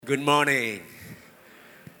Good morning.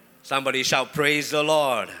 Somebody shout, praise the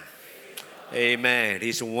Lord. Amen.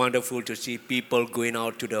 It's wonderful to see people going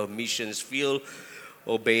out to the missions field,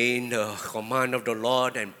 obeying the command of the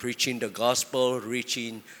Lord and preaching the gospel,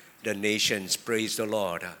 reaching the nations. Praise the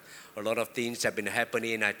Lord. A lot of things have been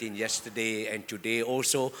happening. I think yesterday and today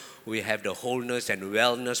also we have the wholeness and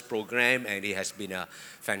wellness program, and it has been a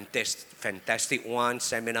fantastic one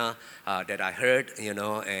seminar that I heard,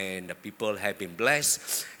 and the people have been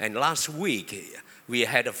blessed. And last week we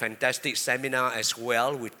had a fantastic seminar as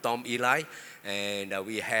well with Tom Eli, and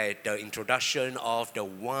we had the introduction of the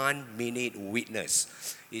 1 minute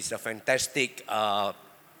witness. It's a fantastic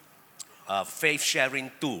faith sharing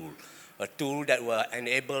tool. A tool that will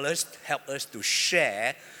enable us, help us to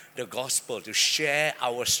share the gospel, to share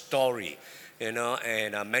our story, and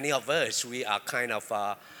many of us, we are kind of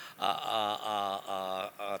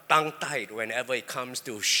tongue-tied whenever it comes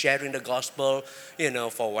to sharing the gospel,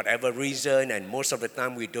 for whatever reason, and most of the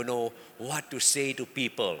time we don't know what to say to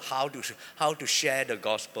people, how to share the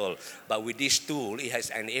gospel. But with this tool, it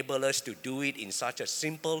has enabled us to do it in such a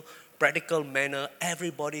simple, practical manner.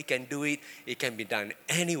 Everybody can do it. It can be done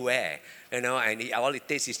anywhere, and all it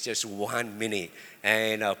takes is just 1 minute.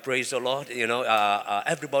 And praise the Lord,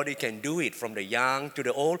 everybody can do it, from the young to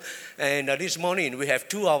the old. And this morning we have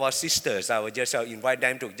two of our sisters. I will just invite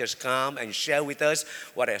them to just come and share with us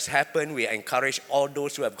what has happened. We encourage all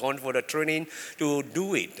those who have gone for the training to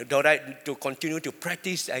do it, to continue to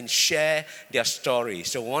practice and share their story.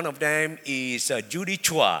 So one of them is Judy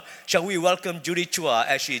Chua. Shall we welcome Judy Chua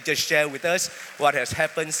as she just share with us what has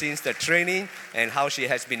happened since the training and how she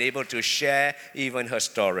has been able to share even her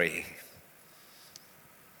story.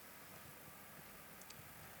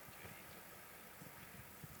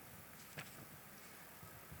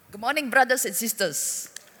 Good morning, brothers and sisters.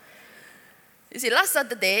 You see, last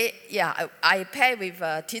Saturday, I paired with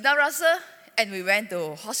Tina Russell, and we went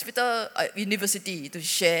to hospital, university to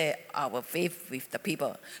share our faith with the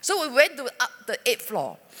people. So we went up the 8th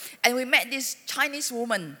floor, and we met this Chinese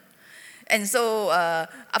woman. And so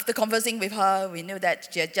after conversing with her, we knew that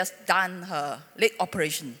she had just done her leg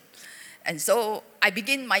operation. And so I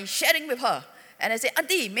began my sharing with her. And I said,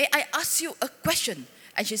 Auntie, may I ask you a question?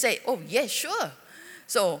 And she said, oh, yes, sure.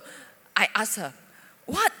 So I asked her,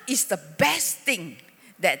 what is the best thing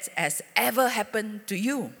that has ever happened to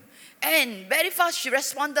you? And very fast she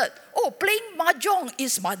responded, oh, playing mahjong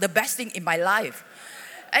is the best thing in my life.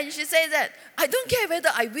 And she said that, I don't care whether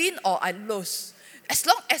I win or I lose, as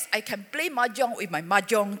long as I can play mahjong with my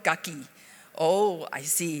mahjong kaki. Oh, I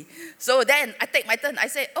see. So then I take my turn. I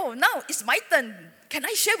say, oh, now it's my turn. Can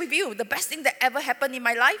I share with you the best thing that ever happened in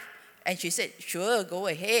my life? And she said, sure, go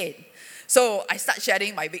ahead. So I start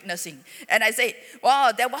sharing my witnessing. And I say,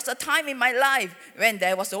 wow, there was a time in my life when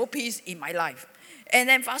there was no peace in my life. And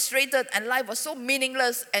then frustrated, and life was so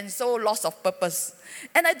meaningless and so lost of purpose.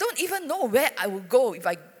 And I don't even know where I would go if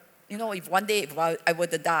one day I were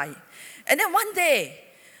to die. And then one day,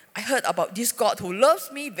 I heard about this God who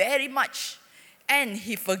loves me very much. And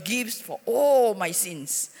He forgives for all my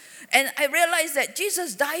sins. And I realized that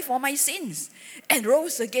Jesus died for my sins and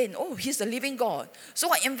rose again. Oh, He's a living God.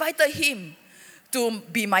 So I invited Him to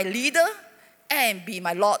be my leader and be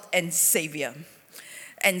my Lord and Savior.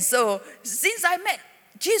 And so since I met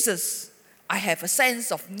Jesus, I have a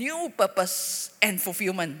sense of new purpose and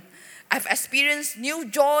fulfillment. I've experienced new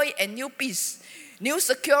joy and new peace, new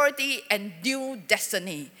security and new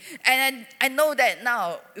destiny. And I know that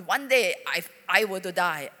now, one day, if I were to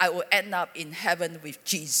die, I will end up in heaven with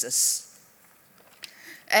Jesus.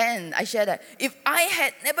 And I share that if I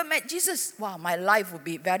had never met Jesus, my life would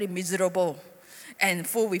be very miserable and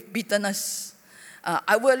full with bitterness.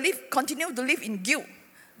 I will continue to live in guilt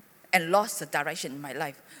and lost the direction in my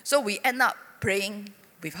life. So we end up praying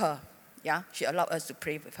with her. She allowed us to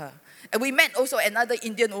pray with her. And we met also another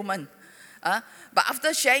Indian woman. But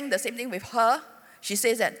after sharing the same thing with her, she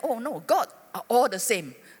says that, oh no, God are all the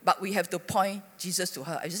same, but we have to point Jesus to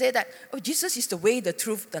her. I say that, oh, Jesus is the way, the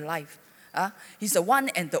truth, the life. He's the one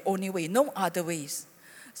and the only way, no other ways.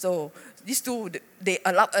 So these two, they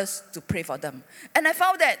allow us to pray for them. And I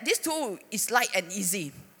found that this tool is light and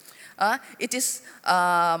easy. It is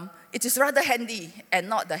rather handy and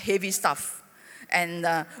not the heavy stuff. And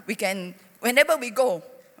we can, whenever we go,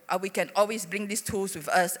 we can always bring these tools with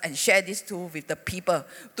us and share these tools with the people,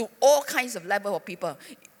 to all kinds of level of people,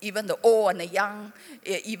 even the old and the young,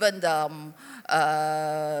 even the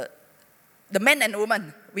men and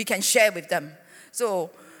women, we can share with them. So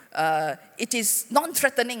it is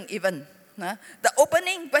non-threatening even. The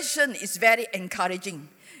opening question is very encouraging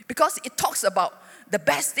because it talks about the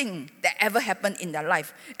best thing that ever happened in their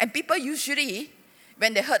life. And people usually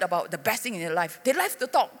when they heard about the best thing in their life, they like to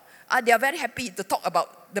talk. They are very happy to talk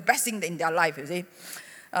about the best thing in their life, you see.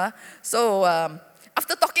 So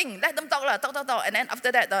after talking, let them talk, talk. And then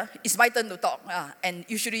after that, it's my turn to talk. And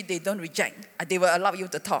usually they don't reject. They will allow you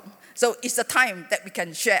to talk. So it's the time that we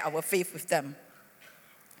can share our faith with them.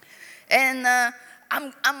 And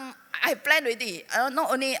I plan already.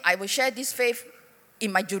 Not only I will share this faith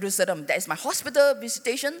in my Jerusalem, that is my hospital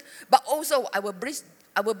visitation, but also I will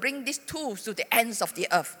bring these tools to the ends of the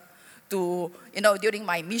earth to, during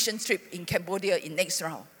my mission trip in Cambodia in next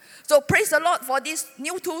round. So praise the Lord for these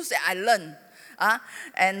new tools that I learned.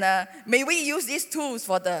 And may we use these tools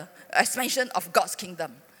for the expansion of God's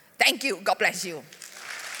kingdom. Thank you. God bless you.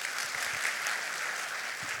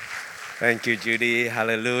 Thank you, Judy.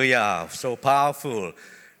 Hallelujah. So powerful.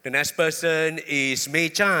 The next person is Mei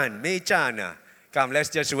Chan. Mei Chan. Come, let's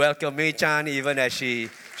just welcome Mei Chan, even as she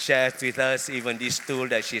shares with us even this tool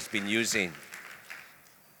that she's been using.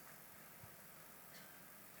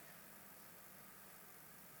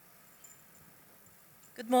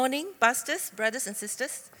 Good morning, pastors, brothers and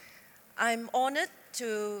sisters. I'm honored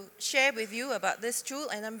to share with you about this tool,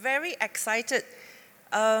 and I'm very excited.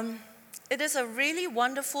 It is a really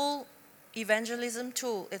wonderful evangelism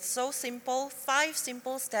tool. It's so simple, 5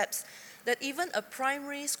 simple steps that even a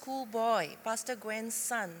primary school boy, Pastor Gwen's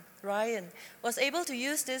son, Ryan, was able to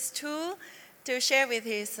use this tool to share with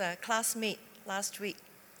his classmate last week.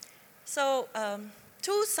 So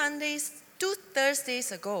 2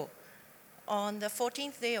 Thursdays ago, on the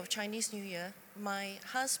 14th day of Chinese New Year, my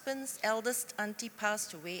husband's eldest auntie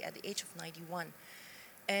passed away at the age of 91.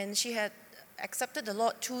 And she had accepted the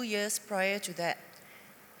Lord 2 years prior to that.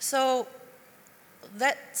 So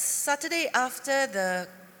that Saturday after the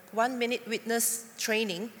 1-minute witness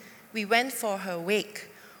training, we went for her wake.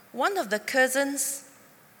 One of the cousins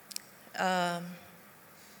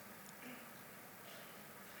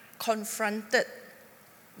confronted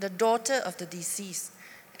the daughter of the deceased.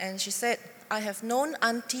 And she said, I have known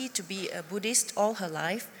Auntie to be a Buddhist all her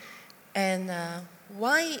life, and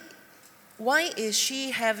why is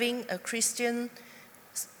she having a Christian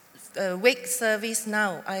wake service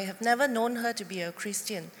now? I have never known her to be a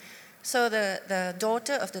Christian. So the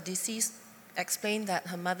daughter of the deceased explained that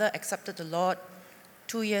her mother accepted the Lord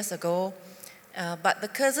 2 years ago, but the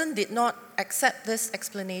cousin did not accept this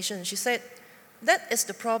explanation. She said, that is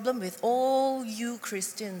the problem with all you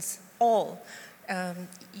Christians, all.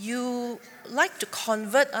 You like to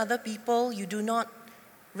convert other people, you do not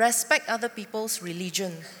respect other people's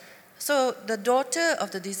religion. So the daughter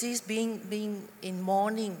of the deceased being in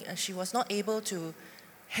mourning, she was not able to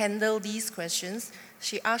handle these questions.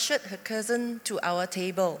 She ushered her cousin to our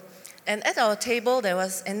table. And at our table, there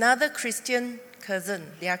was another Christian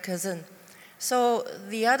cousin, their cousin. So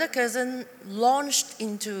the other cousin launched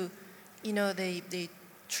into, the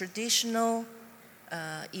traditional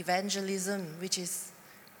evangelism, which is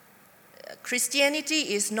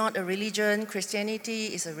Christianity is not a religion. Christianity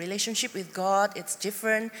is a relationship with God. It's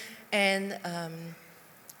different, and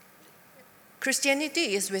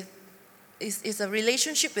Christianity is a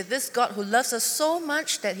relationship with this God who loves us so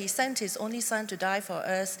much that He sent His only Son to die for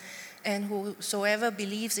us, and whosoever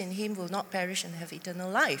believes in Him will not perish and have eternal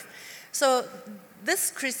life. So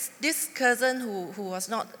this cousin who was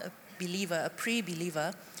not a believer, a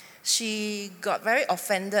pre-believer, she got very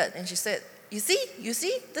offended, and she said, you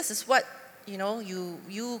see, this is what,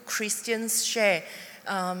 you Christians share.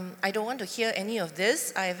 I don't want to hear any of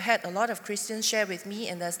this. I've had a lot of Christians share with me,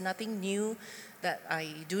 and there's nothing new that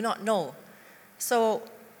I do not know. So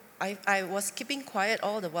I was keeping quiet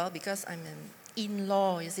all the while because I'm an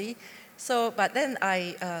in-law, you see. So, but then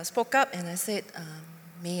I spoke up and I said,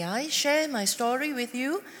 may I share my story with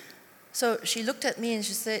you? So she looked at me and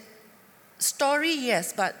she said, story,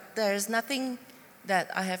 yes, but there is nothing that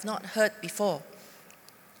I have not heard before.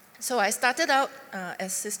 So I started out,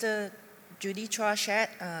 as Sister Judy Chua shared,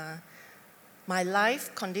 my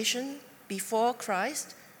life condition before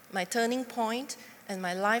Christ, my turning point, and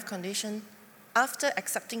my life condition after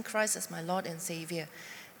accepting Christ as my Lord and Savior.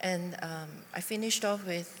 And I finished off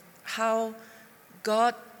with how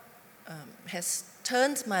God has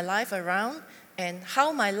turned my life around and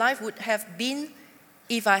how my life would have been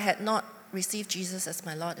if I had not received Jesus as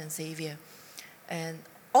my Lord and Savior. And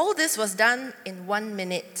all this was done in 1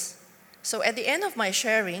 minute. So at the end of my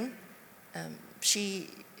sharing, she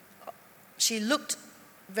looked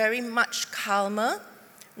very much calmer,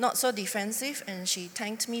 not so defensive, and she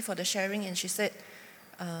thanked me for the sharing, and she said,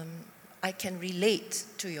 I can relate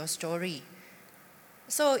to your story.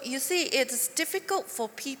 So you see, it's difficult for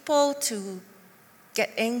people to get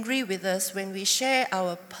angry with us when we share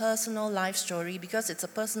our personal life story, because it's a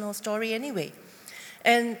personal story anyway.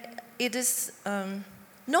 And it is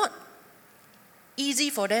not easy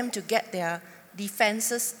for them to get their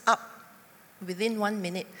defenses up within 1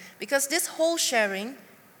 minute, because this whole sharing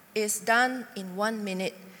is done in 1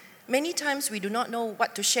 minute. Many times we do not know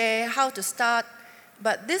what to share, how to start,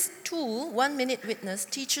 but this tool, 1 Minute Witness,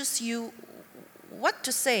 teaches you what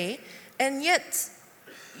to say, and yet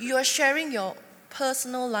you are sharing your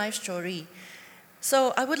personal life story.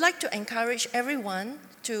 So I would like to encourage everyone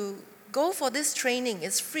to go for this training.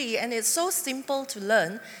 It's free and it's so simple to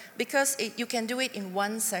learn because you can do it in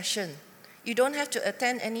one session. You don't have to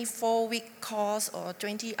attend any 4-week course or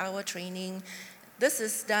 20-hour training. This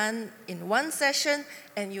is done in one session,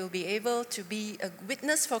 and you'll be able to be a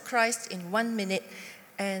witness for Christ in 1 minute.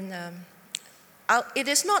 And it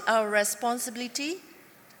is not our responsibility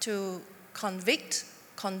to convict,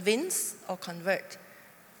 convince, or convert.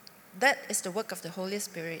 That is the work of the Holy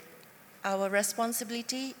Spirit. Our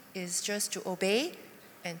responsibility is just to obey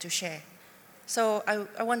and to share. So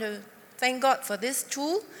I want to thank God for this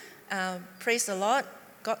tool. Praise the Lord.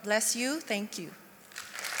 God bless you. Thank you.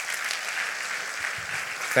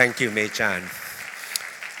 Thank you, Mei Chan.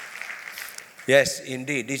 Yes,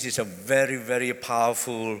 indeed, this is a very, very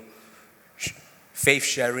powerful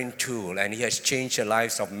faith-sharing tool, and it has changed the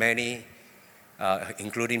lives of many,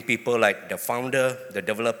 including people like the founder, the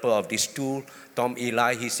developer of this tool, Tom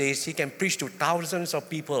Eli. He says he can preach to thousands of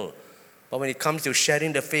people, but when it comes to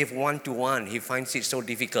sharing the faith one-to-one, he finds it so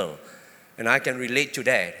difficult. And I can relate to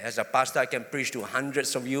that. As a pastor, I can preach to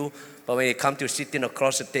hundreds of you, but when it comes to sitting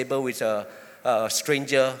across the table with a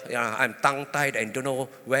stranger, I'm tongue-tied and don't know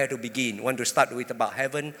where to begin. Want to start with about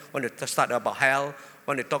heaven, want to start about hell,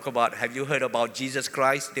 want to talk about, have you heard about Jesus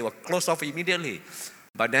Christ? They were closed off immediately.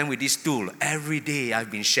 But then with this tool, every day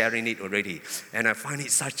I've been sharing it already. And I find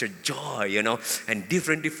it such a joy, and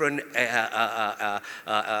different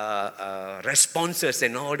responses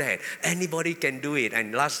and all that. Anybody can do it.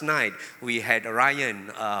 And last night we had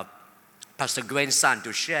Ryan, Pastor Gwen's son,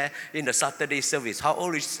 to share in the Saturday service. How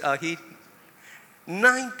old is he?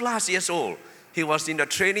 9+ years old. He was in the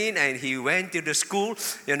training and he went to the school,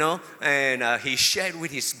 and he shared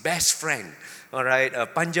with his best friend. All right, a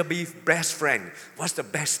Punjabi best friend. What's the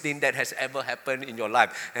best thing that has ever happened in your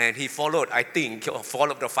life? And he followed, I think,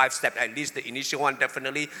 followed the 5 steps, at least the initial one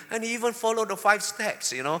definitely. And he even followed the 5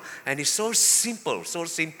 steps, And it's so simple, so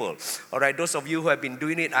simple. All right, those of you who have been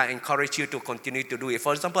doing it, I encourage you to continue to do it.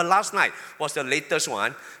 For example, last night was the latest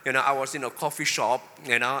one. I was in a coffee shop,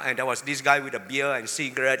 and there was this guy with a beer and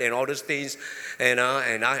cigarette and all those things, and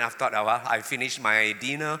I thought, I finished my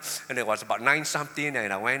dinner, and it was about 9-something,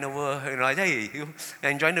 and I went over, hey, you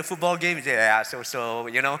enjoying the football game? He said, yeah, so,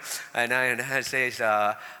 and I says,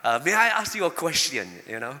 may I ask you a question,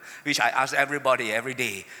 which I ask everybody every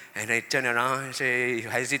day. And I turn around and say,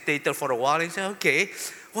 hesitated for a while, and say, okay,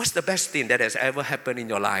 what's the best thing that has ever happened in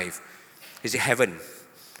your life? He said, heaven.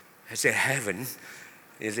 I said, heaven?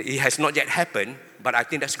 It has not yet happened, but I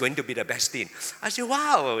think that's going to be the best thing. I said,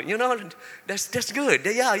 wow, that's good.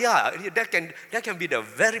 Yeah, that can be the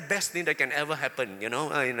very best thing that can ever happen,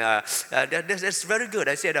 that's very good.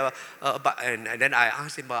 I said, and then I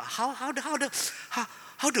asked him, how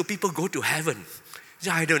do people go to heaven? He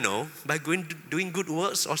said, I don't know, by doing good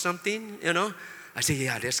works or something, I said,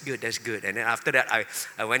 yeah, that's good. And then after that,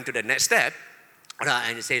 I went to the next step.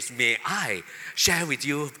 And he says, may I share with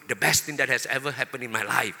you the best thing that has ever happened in my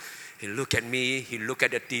life? He looked at me, he looked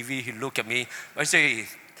at the TV, he looked at me. I say,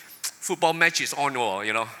 football match is on,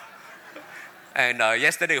 And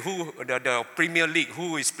yesterday, the Premier League,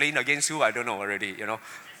 who is playing against who, I don't know already,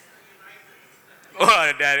 Oh,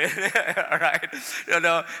 all right.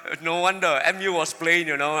 No wonder MU was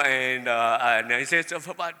playing, and he said,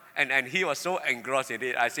 and he was so engrossed in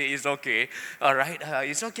it. I said, it's okay, all right,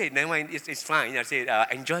 it's okay, never mind, it's fine. I said,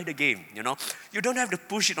 enjoy the game, You don't have to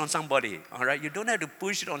push it on somebody, all right? You don't have to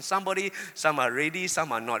push it on somebody. Some are ready,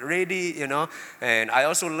 some are not ready, And I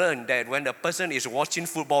also learned that when the person is watching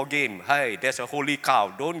football game, hey, there's a holy cow,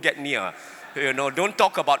 don't get near. Don't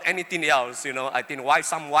talk about anything else, I think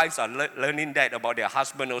some wives are learning that about their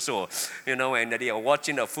husband also, and they are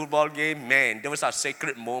watching a football game, man, those are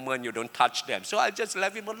sacred moments, you don't touch them. So I just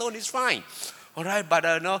left him alone, it's fine. All right, but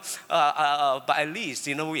but at least,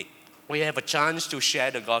 we have a chance to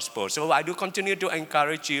share the gospel. So I do continue to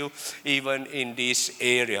encourage you even in this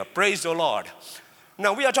area. Praise the Lord.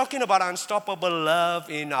 Now we are talking about unstoppable love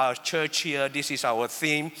in our church here. This is our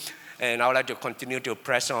theme. And I would like to continue to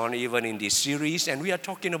press on even in this series. And we are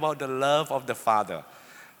talking about the love of the Father.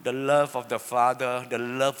 The love of the Father, the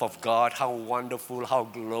love of God, how wonderful, how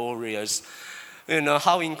glorious,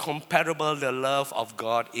 how incomparable the love of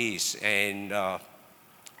God is. And I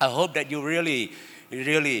hope that you really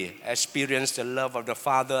really experience the love of the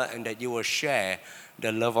Father and that you will share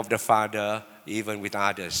the love of the Father even with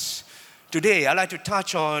others. Today, I'd like to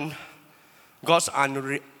touch on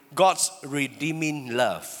God's redeeming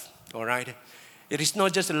love, all right? It is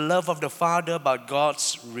not just the love of the Father, but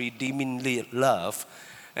God's redeeming love.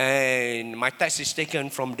 And my text is taken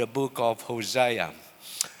from the book of Hosea,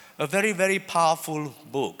 a very, very powerful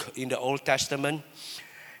book in the Old Testament.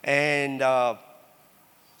 And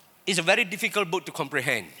it's a very difficult book to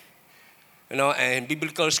comprehend. And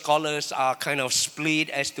biblical scholars are kind of split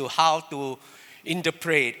as to how to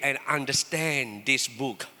interpret and understand this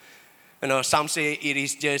book. Some say it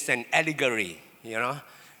is just an allegory,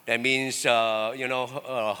 That means,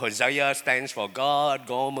 Hosea stands for God,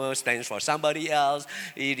 Gomer stands for somebody else.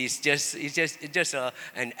 It's just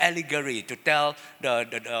an allegory to tell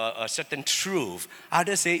a certain truth.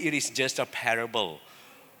 Others say it is just a parable.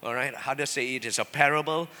 All right, others say it is a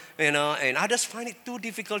parable, and others find it too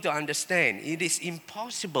difficult to understand. It is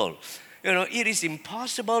impossible. It is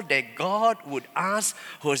impossible that God would ask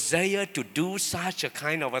Hosea to do such a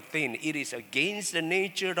kind of a thing. It is against the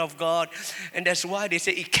nature of God. And that's why they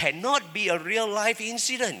say it cannot be a real life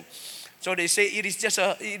incident. So they say it is just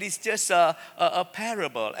a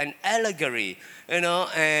parable, an allegory, and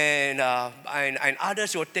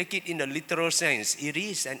others will take it in the literal sense. It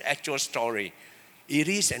is an actual story. It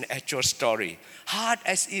is an actual story. Hard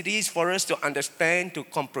as it is for us to understand, to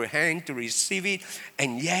comprehend, to receive it,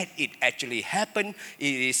 and yet it actually happened.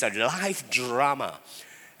 It is a life drama.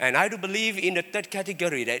 And I do believe in the third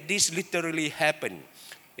category that this literally happened.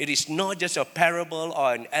 It is not just a parable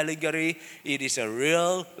or an allegory. It is a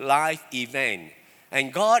real life event.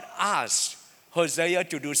 And God asked Hosea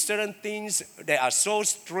to do certain things that are so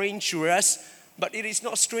strange to us, but it is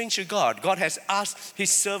not strange to God. God has asked His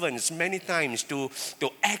servants many times to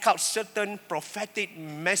act out certain prophetic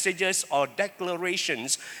messages or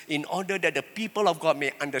declarations in order that the people of God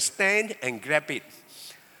may understand and grab it.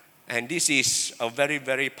 And this is a very,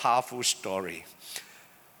 very powerful story.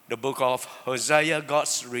 The book of Hosea,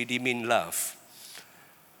 God's redeeming love.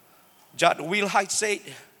 Judd Wilhite said,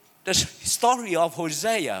 the story of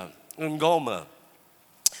Hosea and Gomer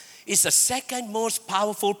is the second most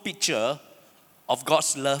powerful picture of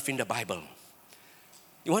God's love in the Bible.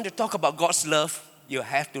 You want to talk about God's love, you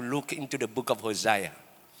have to look into the book of Hosea.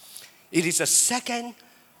 It is the second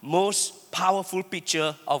most powerful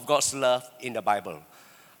picture of God's love in the Bible.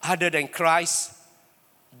 Other than Christ's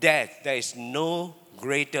death, there is no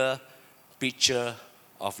greater picture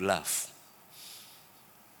of love.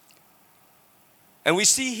 And we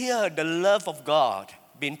see here the love of God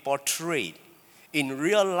being portrayed in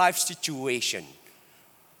real life situation.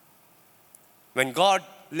 When God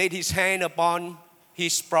laid His hand upon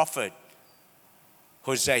His prophet,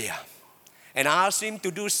 Hosea, and asked him to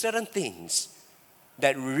do certain things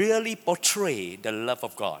that really portray the love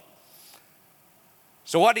of God.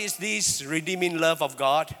 So what is this redeeming love of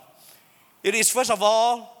God? It is, first of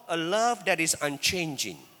all, a love that is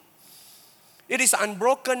unchanging. It is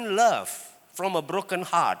unbroken love from a broken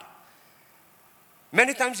heart.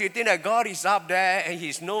 Many times you think that God is up there and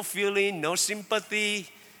He's no feeling, no sympathy,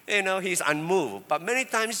 He's unmoved. But many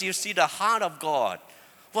times you see the heart of God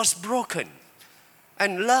was broken.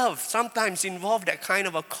 And love sometimes involves that kind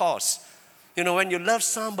of a cause. When you love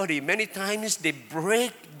somebody, many times they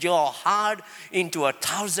break your heart into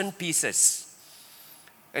 1,000 pieces.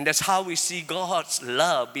 And that's how we see God's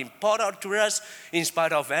love being poured out to us in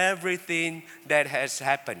spite of everything that has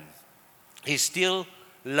happened. He still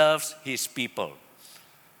loves His people.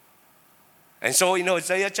 And so in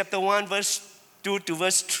Hosea chapter 1, verse 2 to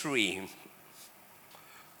verse 3,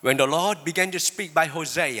 when the Lord began to speak by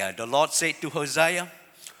Hosea, the Lord said to Hosea,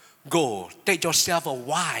 "Go, take yourself a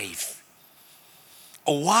wife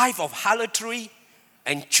of harlotry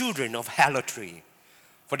and children of harlotry.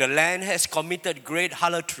 For the land has committed great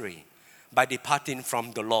harlotry by departing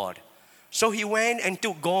from the Lord." So he went and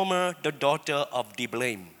took Gomer, the daughter of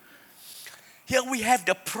Diblaim. Here we have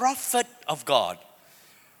the prophet of God.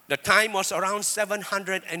 The time was around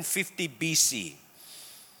 750 BC.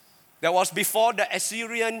 That was before the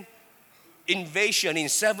Assyrian invasion in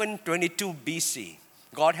 722 BC.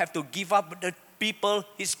 God had to give up the people,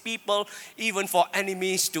 His people, even for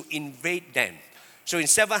enemies to invade them. So in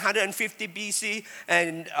 750 BC,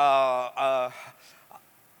 and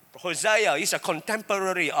Hosea is a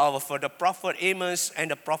contemporary of the prophet Amos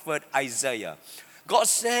and the prophet Isaiah. God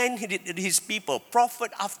sent His people,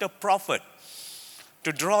 prophet after prophet,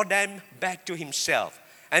 to draw them back to Himself.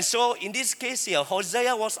 And so in this case here,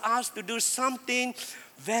 Hosea was asked to do something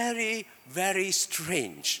very, very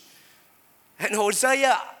strange. And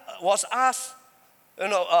Hosea was asked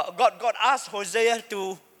God asked Hosea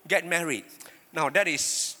to get married. Now that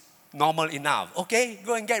is normal enough. Okay,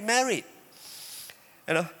 go and get married.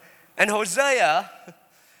 And Hosea,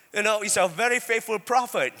 is a very faithful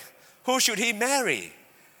prophet. Who should he marry?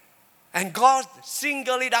 And God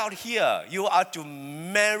singled it out here. You are to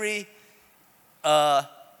marry a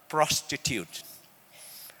prostitute.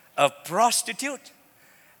 A prostitute.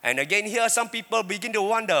 And again here some people begin to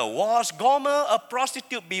wonder, was Gomer a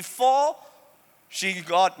prostitute before she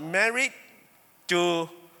got married to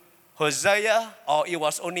Hosea, or it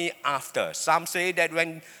was only after? Some say that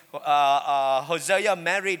when Hosea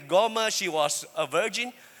married Gomer, she was a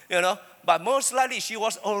virgin, but most likely she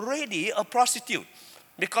was already a prostitute,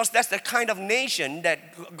 because that's the kind of nation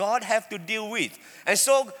that God have to deal with. And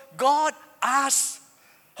so God asked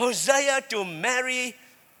Hosea to marry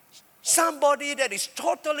somebody that is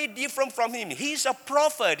totally different from him. He's a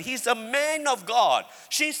prophet. He's a man of God.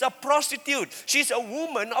 She's a prostitute. She's a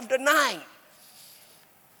woman of the night.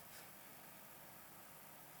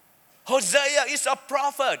 Hosea is a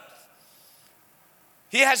prophet.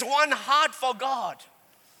 He has one heart for God.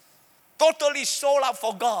 Totally sold out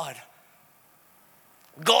for God.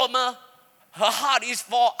 Gomer, her heart is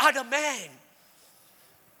for other men.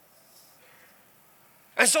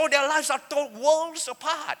 And so their lives are worlds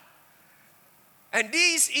apart. And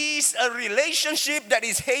this is a relationship that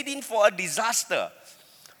is heading for a disaster.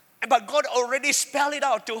 But God already spelled it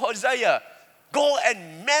out to Hosea. Go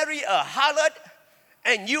and marry a harlot,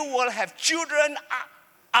 and you will have children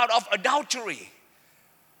out of adultery.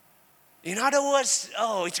 In other words,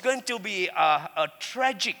 it's going to be a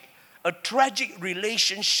tragic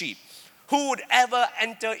relationship. Who would ever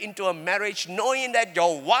enter into a marriage knowing that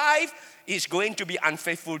your wife is going to be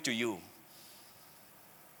unfaithful to you?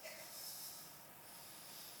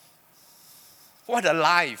 What a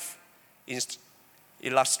life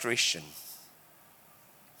illustration.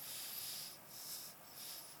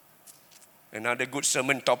 Another good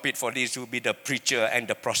sermon topic for this would be the preacher and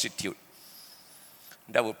the prostitute.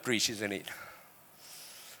 That would preach, isn't it?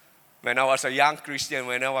 When I was a young Christian,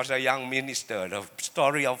 when I was a young minister, the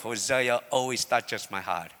story of Hosea always touches my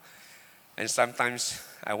heart. And sometimes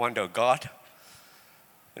I wonder, God,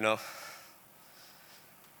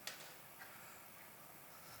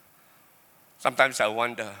 sometimes I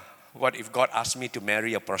wonder, what if God asked me to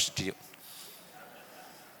marry a prostitute?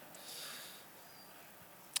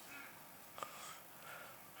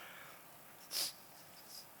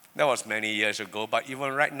 That was many years ago, but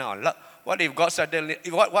even right now, look, what if God suddenly,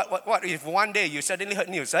 what if one day you suddenly heard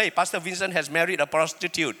news, hey, Pastor Vincent has married a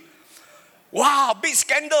prostitute? Wow, big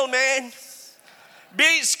scandal, man.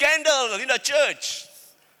 Big scandal in the church.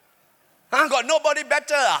 Got nobody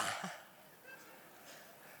better.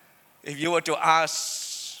 If you were to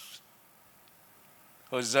ask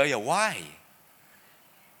Hosea, why?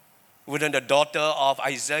 Wouldn't the daughter of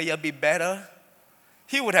Isaiah be better?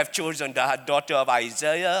 He would have chosen the daughter of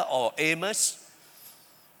Isaiah or Amos.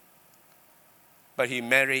 But he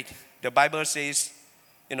married. The Bible says,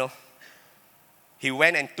 he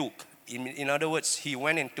went and took. In other words, he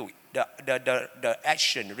went and took. The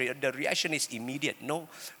action, the reaction is immediate.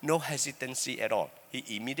 No hesitancy at all.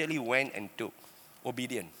 He immediately went and took.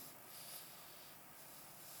 Obedient.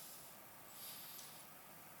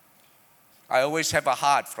 I always have a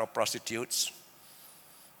heart for prostitutes,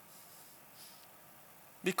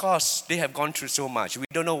 because they have gone through so much. We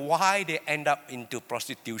don't know why they end up into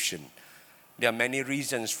prostitution. There are many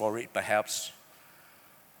reasons for it, perhaps.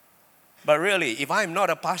 But really, if I'm not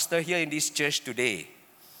a pastor here in this church today,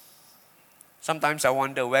 sometimes I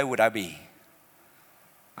wonder, where would I be?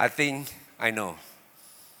 I think I know.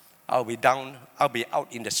 I'll be out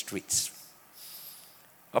in the streets.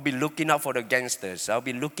 I'll be looking out for the gangsters. I'll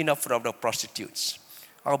be looking out for the prostitutes.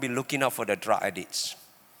 I'll be looking out for the drug addicts.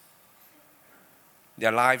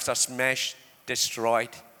 Their lives are smashed, destroyed.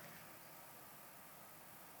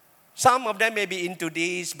 Some of them may be into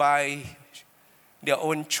this by their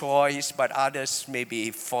own choice, but others may be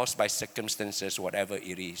forced by circumstances, whatever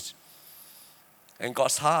it is. And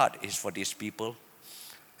God's heart is for these people.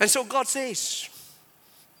 And so God says,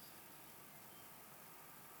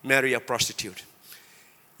 marry a prostitute.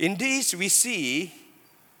 In this we see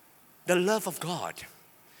the love of God.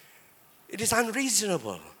 It is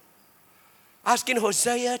unreasonable asking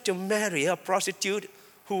Hosea to marry a prostitute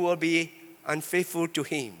who will be unfaithful to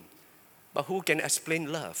him. But who can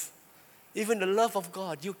explain love? Even the love of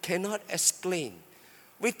God, you cannot explain.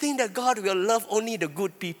 We think that God will love only the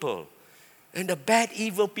good people, and the bad,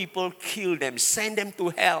 evil people, kill them, send them to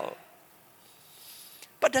hell.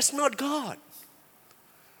 But that's not God.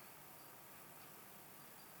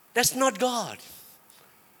 That's not God.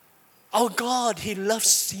 Our God, He loves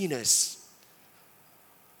sinners.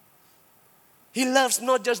 He loves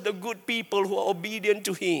not just the good people who are obedient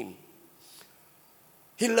to Him.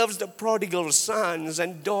 He loves the prodigal sons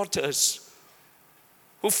and daughters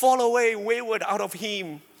who fall away wayward out of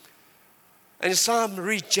Him. And some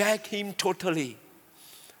reject Him totally.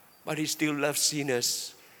 But He still loves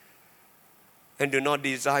sinners and do not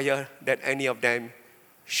desire that any of them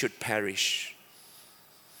should perish.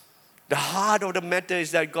 The heart of the matter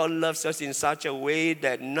is that God loves us in such a way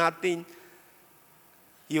that nothing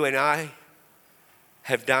you and I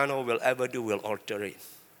have done or will ever do will alter it.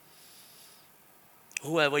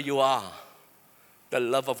 Whoever you are, the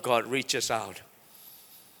love of God reaches out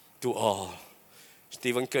to all.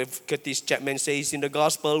 Stephen Curtis Chapman says, in the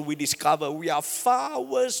gospel we discover we are far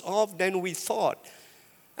worse off than we thought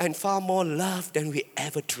and far more loved than we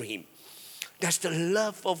ever dreamed. That's the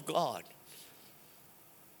love of God.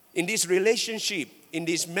 In this relationship, in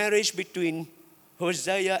this marriage between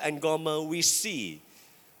Hosea and Gomer, we see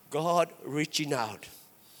God reaching out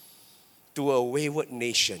to a wayward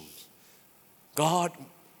nation. God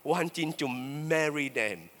wanting to marry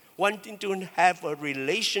them, wanting to have a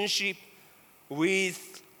relationship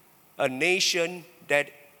with a nation that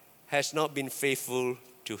has not been faithful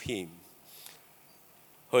to Him.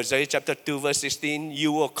 Hosea chapter 2 verse 16,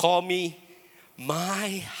 you will call me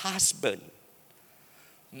my husband.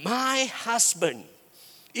 My husband,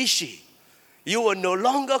 Ishi. You will no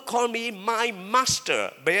longer call me my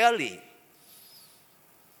master, Baali.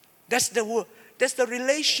 That's the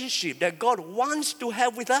relationship that God wants to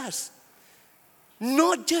have with us.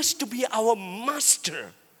 Not just to be our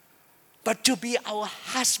master, but to be our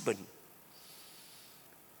husband.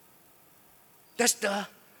 That's the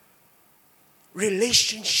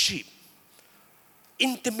relationship,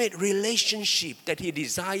 intimate relationship that He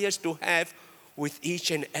desires to have with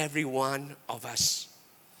each and every one of us.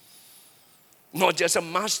 Not just a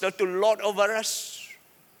master to lord over us,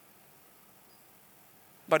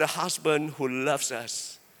 but a husband who loves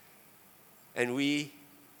us. And we,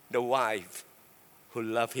 the wife, who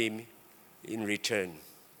love Him in return.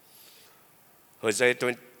 Hosea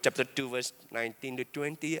chapter 2 verse 19 to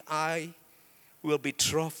 20, I will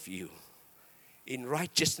betroth you in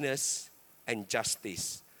righteousness and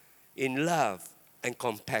justice, in love and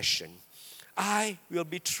compassion. I will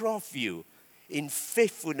betroth you in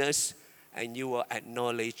faithfulness, and you will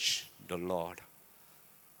acknowledge the Lord.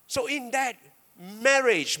 So in that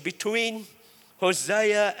marriage between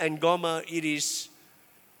Hosea and Gomer, it is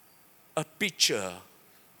a picture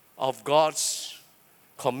of God's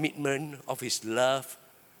commitment, of His love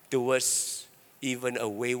towards even a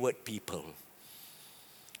wayward people.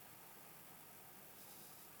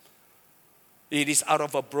 It is out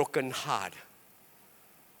of a broken heart.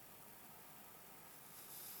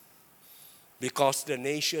 Because the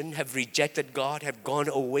nation have rejected God, have gone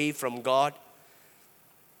away from God,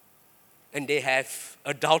 and they have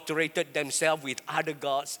adulterated themselves with other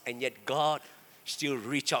gods, and yet God still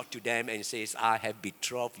reach out to them and says, I have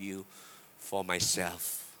betrothed you for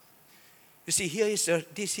myself. You see, here is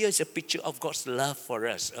a picture of God's love for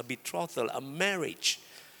us, a betrothal, a marriage,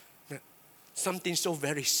 something so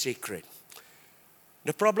very sacred.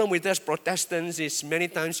 The problem with us Protestants is many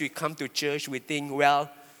times we come to church, we think, well,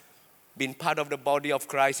 being part of the body of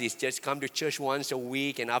Christ is just come to church once a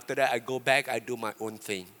week, and after that I go back, I do my own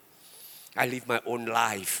thing. I live my own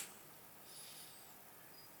life.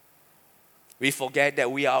 We forget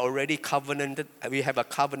that we are already covenanted, we have a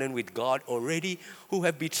covenant with God already who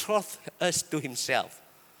have betrothed us to Himself.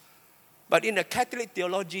 But in the Catholic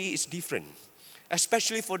theology, it's different,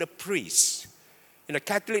 especially for the priests. In the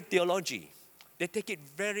Catholic theology, they take it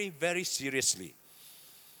very, very seriously.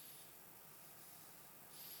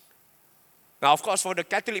 Now, of course, for the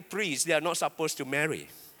Catholic priests, they are not supposed to marry.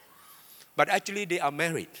 But actually, they are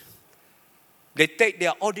married. They take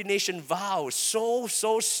their ordination vows so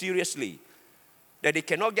seriously that they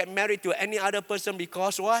cannot get married to any other person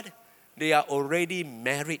because what? They are already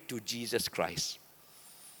married to Jesus Christ.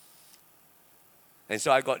 And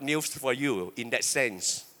so I got news for you in that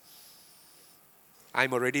sense.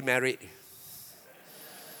 I'm already married.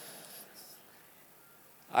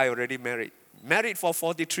 I already married. Married for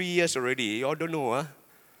 43 years already. You all don't know, huh?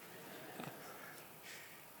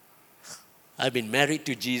 I've been married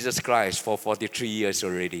to Jesus Christ for 43 years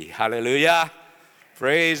already. Hallelujah.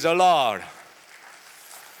 Praise the Lord.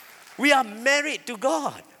 We are married to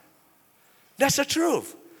God. That's the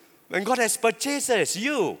truth. When God has purchased us,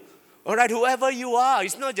 you, all right, whoever you are,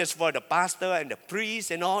 it's not just for the pastor and the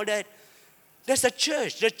priest and all that. There's a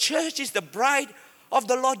church. The church is the bride of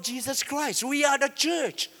the Lord Jesus Christ. We are the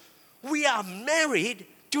church. We are married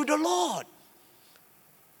to the Lord.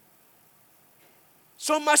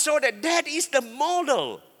 So much so that that is the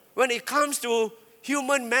model when it comes to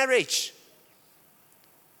human marriage.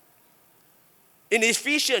 In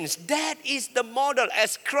Ephesians, that is the model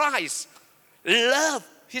as Christ loved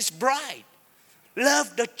his bride,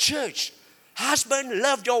 loved the church. Husband,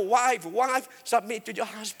 love your wife. Wife, submit to your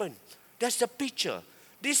husband. That's the picture.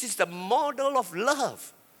 This is the model of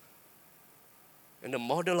love. And the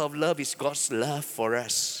model of love is God's love for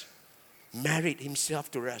us. Married himself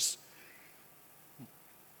to us.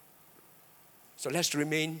 So let's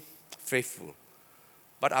remain faithful.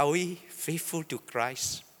 But are we faithful to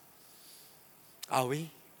Christ? Are we?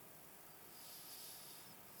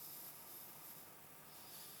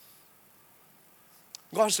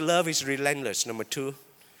 God's love is relentless. Number two,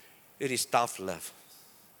 it is tough love.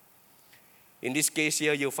 In this case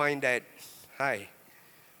here, you'll find that,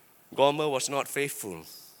 Gomer was not faithful.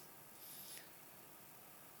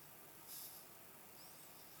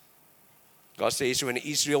 God says, when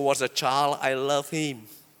Israel was a child, I loved him.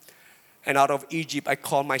 And out of Egypt, I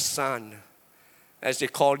called my son. As they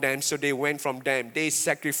called them, so they went from them. They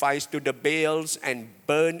sacrificed to the Baals and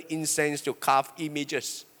burned incense to carved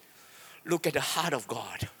images. Look at the heart of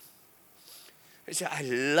God. He said, I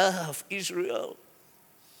love Israel.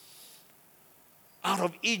 Out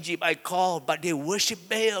of Egypt I called, but they worship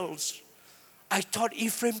Baals. I taught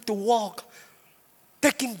Ephraim to walk,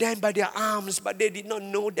 taking them by their arms, but they did not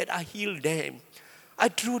know that I healed them. I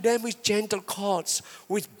drew them with gentle cords,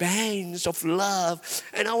 with bands of love.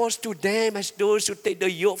 And I was to them as those who take the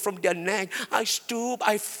yoke from their neck. I stooped,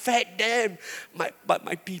 I fed them. But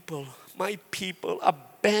my people are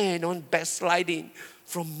bent on backsliding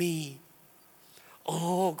from me.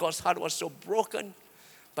 Oh, God's heart was so broken.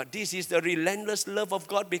 But this is the relentless love of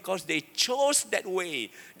God because they chose that way.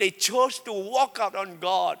 They chose to walk out on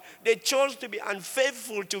God. They chose to be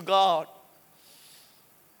unfaithful to God.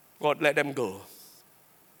 God let them go.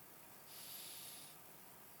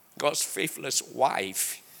 God's faithless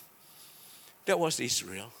wife, that was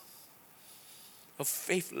Israel. A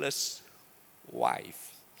faithless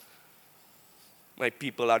wife. My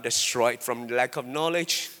people are destroyed from lack of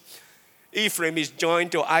knowledge. Ephraim is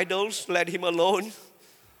joined to idols, let him alone.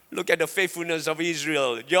 Look at the faithfulness of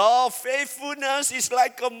Israel. Your faithfulness is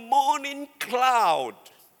like a morning cloud.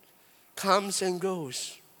 Comes and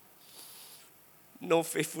goes. No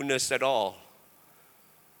faithfulness at all.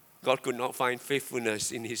 God could not find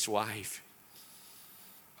faithfulness in his wife,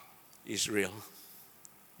 Israel,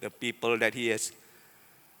 the people that he has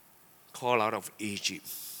called out of Egypt.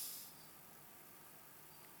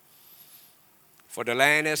 For the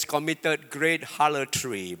land has committed great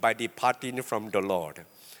harlotry by departing from the Lord.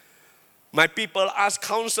 My people ask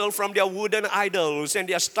counsel from their wooden idols, and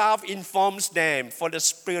their staff informs them, for the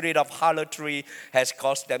spirit of harlotry has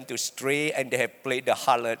caused them to stray, and they have played the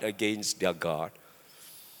harlot against their God.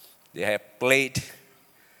 They have played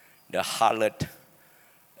the harlot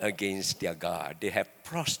against their God. They have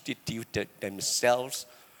prostituted themselves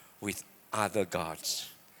with other gods.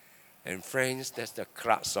 And friends, that's the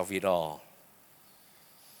crux of it all.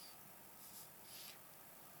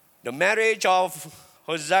 The marriage of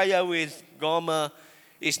Hosea with Gomer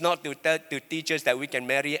is not to teach us that we can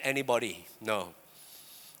marry anybody. No.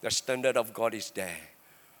 The standard of God is there.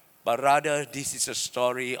 But rather, this is a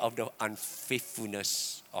story of the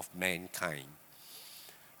unfaithfulness of mankind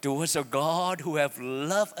towards a God who have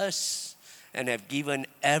loved us and have given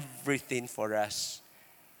everything for us,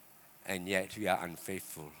 and yet we are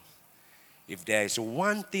unfaithful. If there is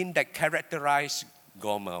one thing that characterized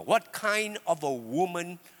Gomer, what kind of a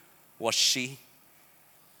woman was she?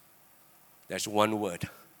 There's one word: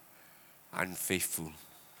 unfaithful.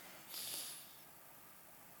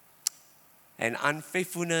 And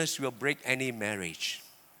unfaithfulness will break any marriage.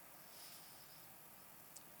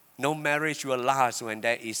 No marriage will last when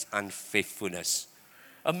there is unfaithfulness.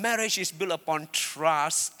 A marriage is built upon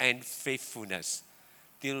trust and faithfulness.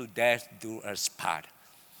 Till death do us part.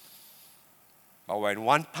 But when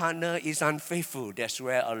one partner is unfaithful, that's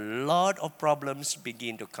where a lot of problems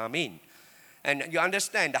begin to come in. And you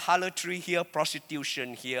understand, the harlotry here,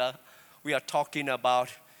 prostitution here, we are talking about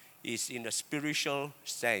is in a spiritual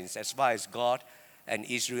sense as far as God and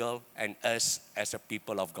Israel and us as a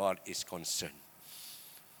people of God is concerned.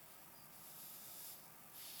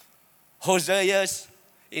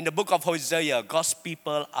 In the book of Hosea, God's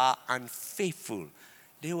people are unfaithful.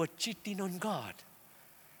 They were cheating on God.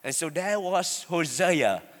 And so there was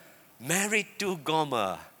Hosea, married to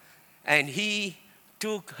Gomer, and he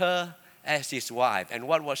took her as his wife. And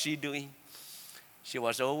what was she doing? She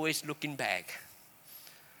was always looking back.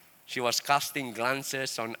 She was casting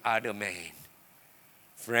glances on other men.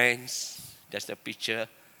 Friends, that's the picture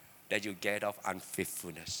that you get of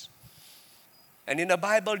unfaithfulness. And in the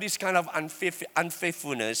Bible, this kind of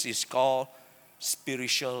unfaithfulness is called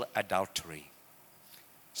spiritual adultery.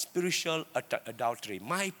 Spiritual adultery.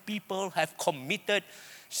 My people have committed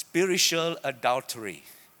spiritual adultery.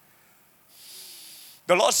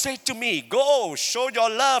 The Lord said to me, go, show your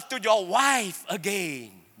love to your wife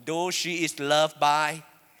again, though she is loved by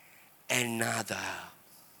another.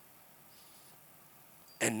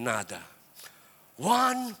 Another.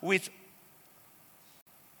 One with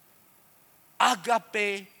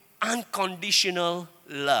agape, unconditional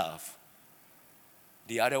love.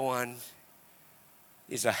 The other one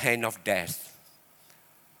is a hand of death.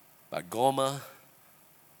 But Gomer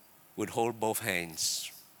would hold both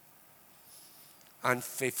hands.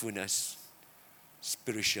 Unfaithfulness,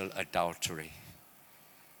 spiritual adultery.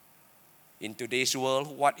 In today's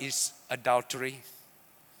world, what is adultery?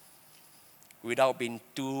 Without being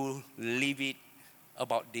too livid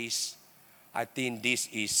about this, I think this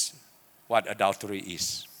is what adultery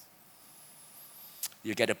is.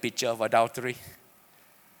 You get a picture of adultery?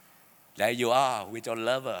 There you are with your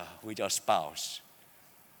lover, with your spouse.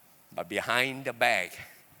 But behind the back,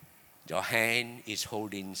 your hand is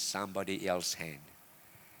holding somebody else's hand.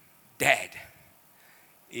 That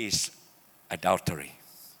is adultery.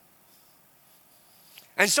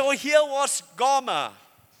 And so here was Gomer,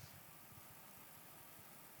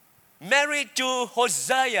 married to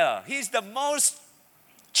Hosea. He's the most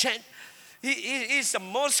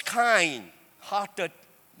kind-hearted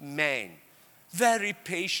man, very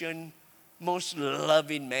patient, most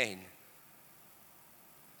loving man.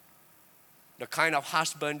 The kind of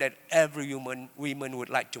husband that every woman would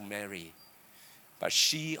like to marry. But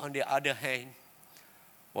she, on the other hand,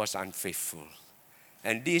 was unfaithful.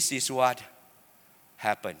 And this is what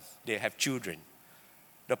happened. They have children.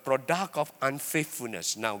 The product of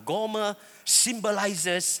unfaithfulness. Now, Gomer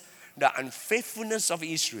symbolizes the unfaithfulness of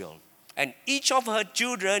Israel. And each of her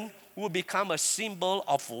children will become a symbol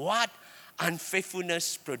of what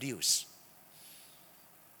unfaithfulness produces.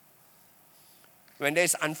 When there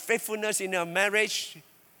is unfaithfulness in a marriage,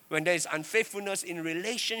 when there is unfaithfulness in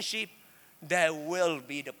relationship, there will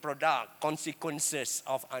be the product, consequences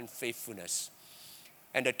of unfaithfulness.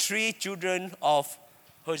 And the three children of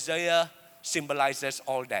Hosea symbolizes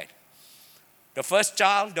all that. The first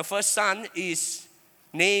child, the first son is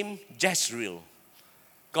named Jezreel.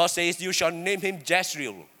 God says, you shall name him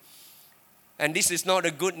Jezreel. And this is not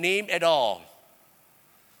a good name at all.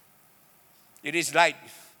 It is like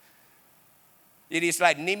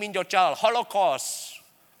naming your child Holocaust,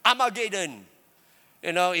 Armageddon.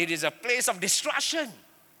 You know, it is a place of destruction.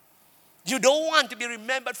 You don't want to be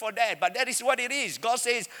remembered for that, but that is what it is. God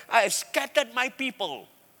says, I have scattered my people.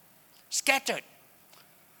 Scattered.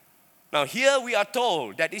 Now here we are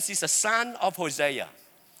told that this is a son of Hosea.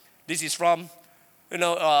 This is from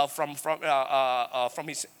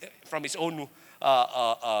his own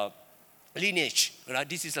lineage. Right?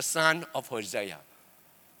 This is a son of Hosea.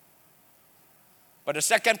 But the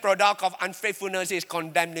second product of unfaithfulness is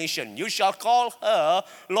condemnation. You shall call her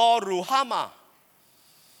Lo-ruhamah.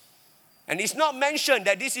 And it's not mentioned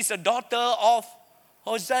that this is a daughter of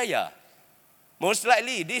Hosea. Most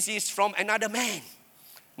likely, this is from another man,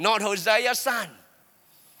 not Hosea's son.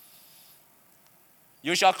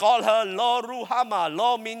 You shall call her Lo-ruhamah.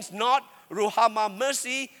 Lo means not, ruhamah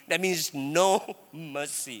mercy. That means no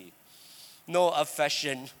mercy, no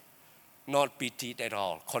affection, not pity at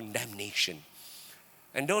all, condemnation.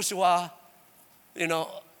 And those who are,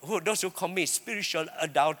 those who commit spiritual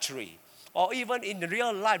adultery, or even in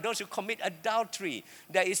real life, those who commit adultery,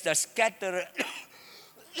 there is the scattering.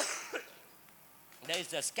 There is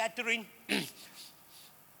the scattering.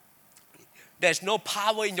 There's no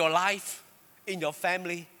power in your life, in your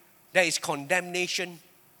family. There is condemnation.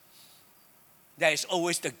 There is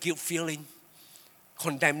always the guilt feeling,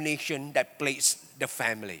 condemnation that plagues the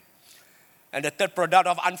family. And the third product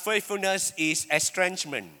of unfaithfulness is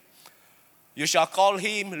estrangement. You shall call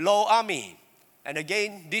him Lo-ammi. And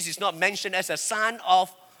again, this is not mentioned as a son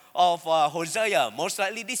of Hosea. Most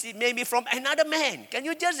likely this is maybe from another man. Can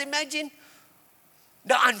you just imagine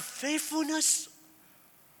the unfaithfulness?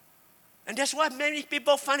 And that's why many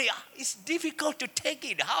people find it's difficult to take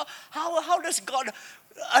it. How does God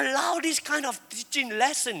allow this kind of teaching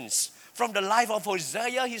lessons from the life of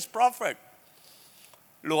Hosea, his prophet?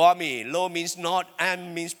 Lo-ammi. Lo means not,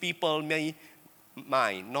 am means people,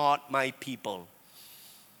 mine, not my people.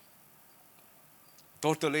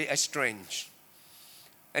 Totally estranged.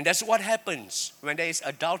 And that's what happens when there is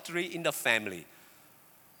adultery in the family.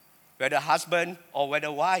 Whether husband or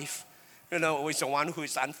whether wife, is the one who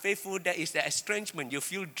is unfaithful, there is the estrangement. You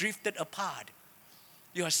feel drifted apart.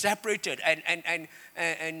 You are separated. And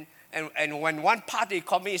when one party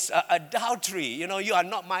commits adultery, you are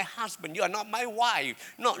not my husband, you are not my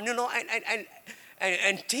wife. No,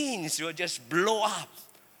 and teens will just blow up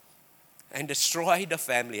and destroy the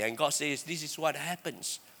family. And God says, this is what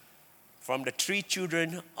happens from the 3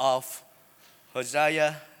 children of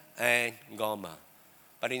Hosea and Gomer.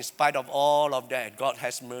 But in spite of all of that, God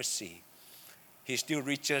has mercy. He still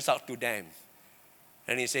reaches out to them.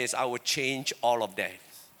 And he says, I will change all of that.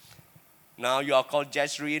 Now you are called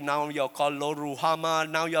Jezreel, now you are called Lo-Ruhamah,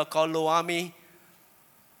 now you are called Lo-Ami.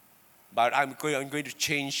 But I'm going to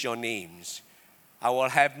change your names. I will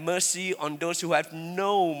have mercy on those who have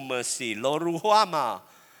no mercy, Lo-Ruhamah.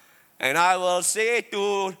 And I will say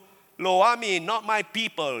to Lo-Ami, not my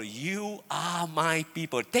people, you are my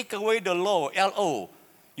people. Take away the Lo, L-O.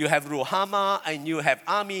 You have Ruhamah and you have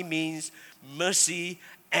Ami, means mercy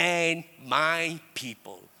and my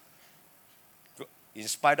people. In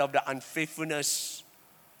spite of the unfaithfulness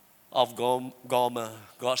of Gomer,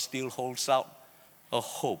 God still holds out a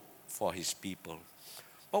hope for his people.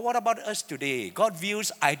 But what about us today? God views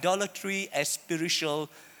idolatry as spiritual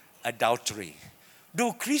adultery.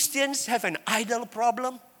 Do Christians have an idol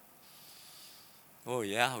problem? Oh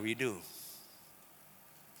yeah, we do.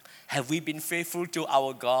 Have we been faithful to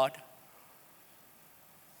our God?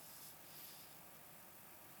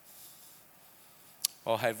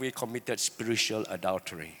 Or have we committed spiritual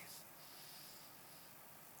adultery?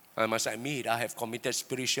 I must admit, I have committed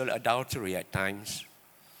spiritual adultery at times.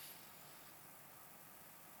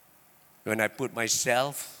 When I put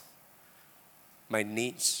myself, my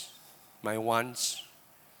needs, my wants,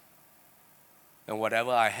 and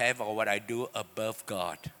whatever I have or what I do above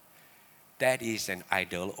God, that is an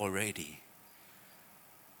idol already.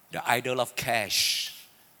 The idol of cash,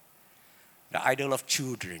 the idol of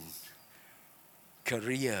children,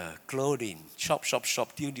 career, clothing, shop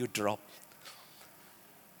till you drop.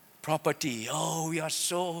 Property, we got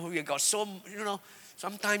so,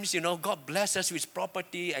 sometimes, God bless us with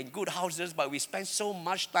property and good houses, but we spend so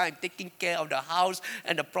much time taking care of the house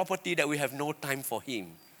and the property that we have no time for Him.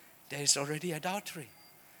 There is already adultery.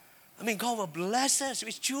 God will bless us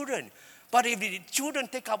with children, but if the children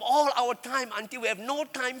take up all our time until we have no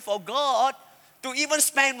time for God to even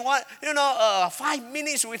spend 5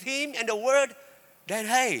 minutes with Him and the Word, then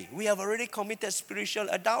hey, we have already committed spiritual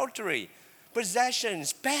adultery.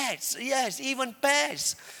 Possessions, pets, yes, even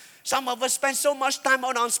pets. Some of us spend so much time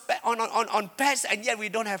on pets, and yet we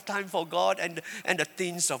don't have time for God and the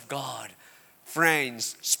things of God.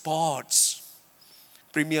 Friends, sports,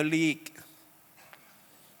 Premier League,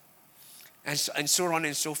 and so on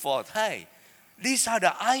and so forth. Hey, these are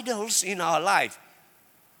the idols in our life.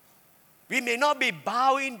 We may not be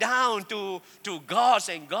bowing down to gods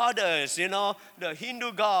and goddesses, the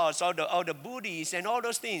Hindu gods or the Buddhists and all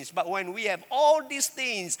those things. But when we have all these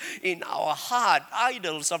things in our heart,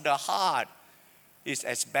 idols of the heart, it's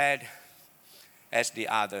as bad as the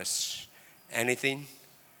others. Anything,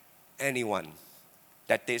 anyone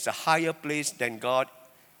that takes a higher place than God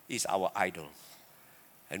is our idol.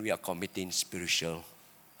 And we are committing spiritual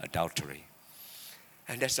adultery.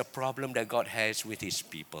 And that's a problem that God has with His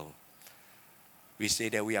people. We say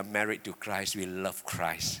that we are married to Christ, we love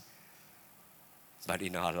Christ. But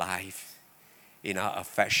in our life, in our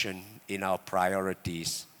affection, in our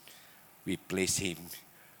priorities, we place Him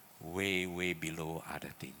way, way below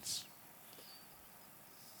other things.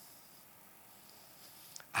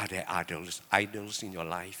 Are there idols in your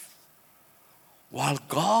life? While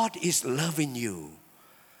God is loving you,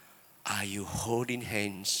 are you holding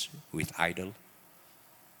hands with idol?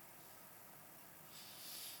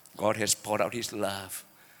 God has poured out His love.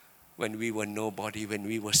 When we were nobody, when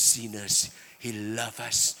we were sinners, He loved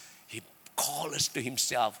us. He called us to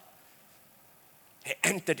Himself. He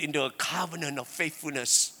entered into a covenant of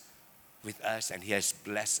faithfulness with us, and He has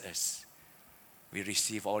blessed us. We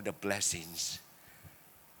receive all the blessings,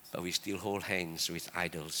 but we still hold hands with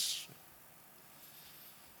idols.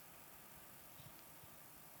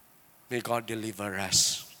 May God deliver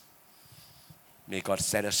us. May God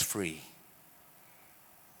set us free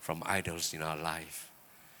from idols in our life.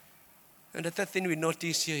 And the third thing we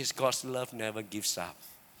notice here is God's love never gives up.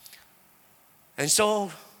 And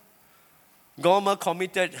so, Gomer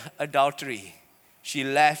committed adultery. She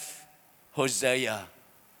left Hosea.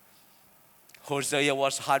 Hosea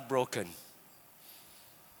was heartbroken.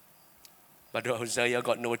 But Hosea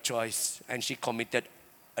got no choice, and she committed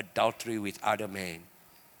adultery with other men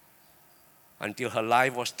until her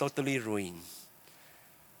life was totally ruined.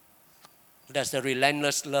 That's the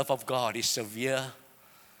relentless love of God. It's severe,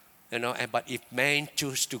 but if men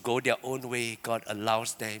choose to go their own way, God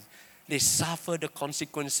allows them. They suffered the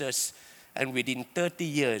consequences. And within 30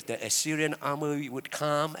 years, the Assyrian army would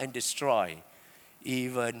come and destroy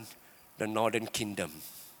even the northern kingdom.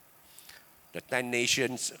 The 10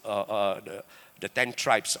 nations, the 10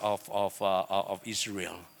 tribes of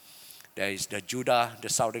Israel. There is the Judah, the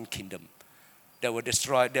southern kingdom. They will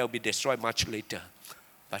be destroyed much later.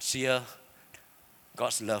 But here,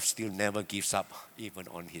 God's love still never gives up even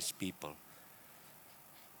on his people.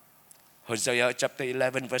 Hosea chapter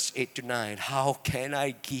 11 verse 8 to 9. How can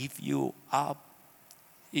I give you up,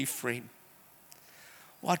 Ephraim?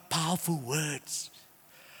 What powerful words.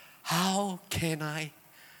 How can I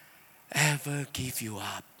ever give you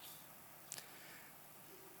up?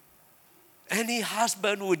 Any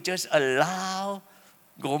husband would just allow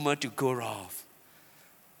Gomer to go off.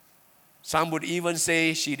 Some would even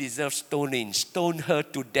say she deserves stoning. Stone her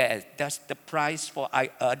to death. That's the price for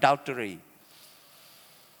adultery.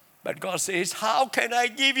 But God says, how can I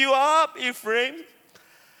give you up, Ephraim?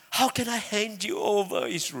 How can I hand you over,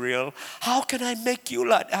 Israel? How can I make you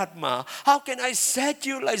like Admah? How can I set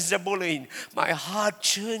you like Zebulun? My heart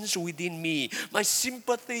churns within me. My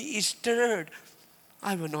sympathy is stirred.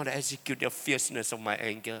 I will not execute the fierceness of my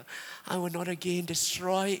anger. I will not again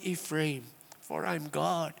destroy Ephraim, for I am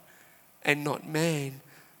God and not man,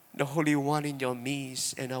 the Holy One in your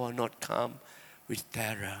midst, and I will not come with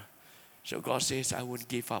terror. So God says, I won't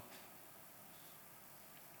give up.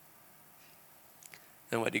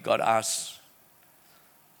 And what did God ask?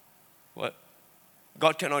 What?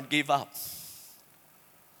 God cannot give up.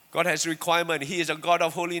 God has requirement. He is a God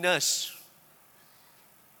of holiness.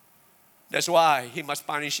 That's why he must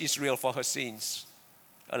punish Israel for her sins.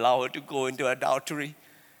 Allow her to go into adultery.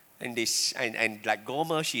 And like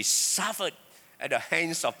Gomer, she suffered at the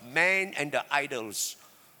hands of man and the idols.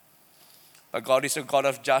 But God is a God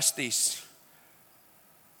of justice.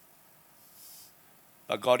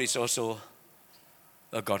 But God is also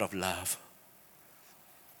a God of love.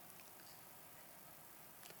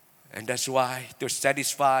 And that's why, to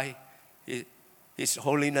satisfy his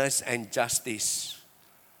holiness and justice,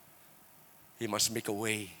 he must make a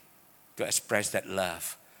way to express that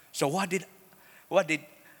love. So what did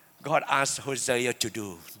God ask Hosea to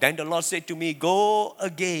do? Then the Lord said to me, go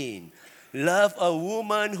again. Love a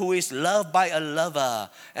woman who is loved by a lover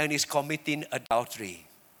and is committing adultery.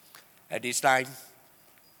 At this time,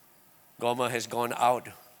 Gomer has gone out.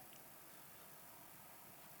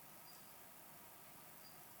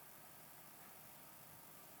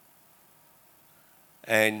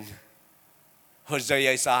 And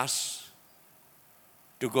Hosea is asked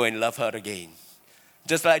to go and love her again.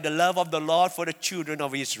 Just like the love of the Lord for the children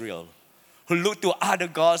of Israel, who looked to other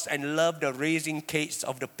gods and loved the raising cakes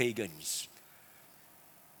of the pagans.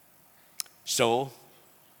 So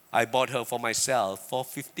I bought her for myself for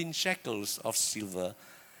 15 shekels of silver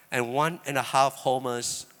and 1.5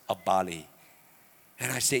 homers of barley.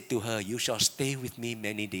 And I said to her, you shall stay with me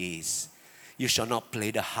many days. You shall not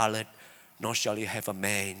play the harlot, nor shall you have a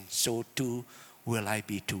man. So too will I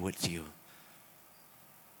be towards you.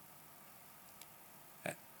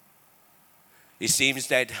 It seems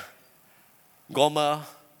that Gomer,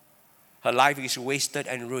 her life is wasted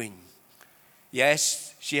and ruined.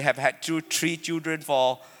 Yes, she have had 3 children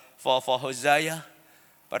for Hosea.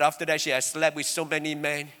 But after that, she has slept with so many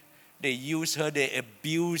men. They use her, they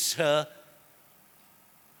abuse her.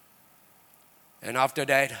 And after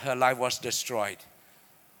that, her life was destroyed.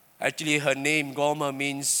 Actually, her name, Gomer,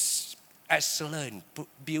 means excellent,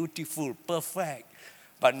 beautiful, perfect.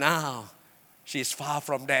 But now, she is far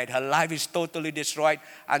from that. Her life is totally destroyed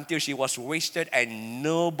until she was wasted and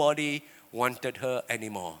nobody wanted her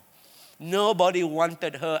anymore. Nobody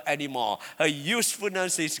wanted her anymore. Her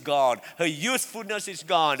usefulness is gone. Her youthfulness is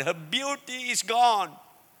gone. Her beauty is gone.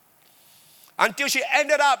 Until she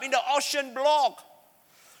ended up in the auction block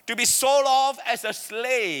to be sold off as a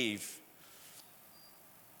slave.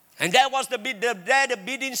 And that was the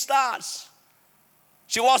bidding starts.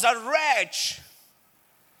 She was a wretch.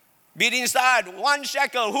 Bidding start, 1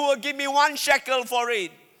 shekel. Who will give me 1 shekel for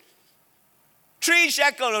it? 3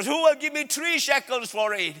 shekels. Who will give me 3 shekels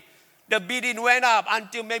for it? The bidding went up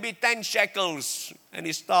until maybe 10 shekels. And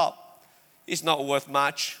it stopped. It's not worth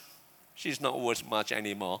much. She's not worth much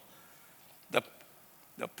anymore.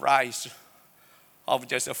 The price of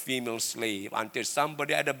just a female slave, until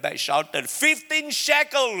somebody at the back shouted, 15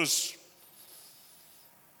 shekels.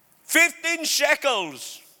 15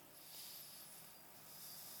 shekels.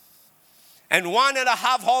 And 1.5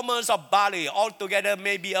 homers of barley, altogether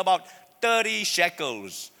maybe about 30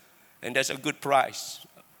 shekels. And that's a good price.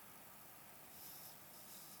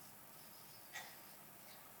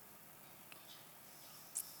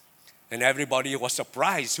 And everybody was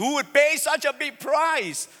surprised. Who would pay such a big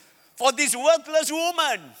price for this worthless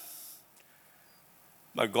woman?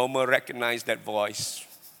 But Gomer recognized that voice,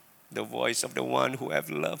 the voice of the one who have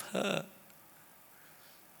loved her.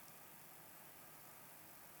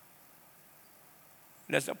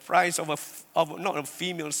 That's the price of not a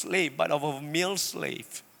female slave, but of a male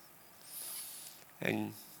slave.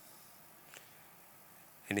 And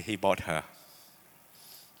he bought her.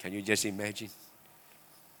 Can you just imagine?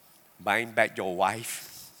 Buying back your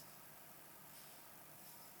wife.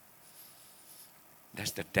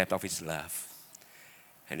 That's the depth of his love.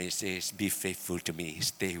 And he says, be faithful to me,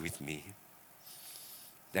 stay with me.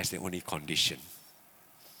 That's the only condition.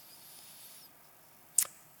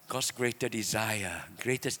 God's greatest desire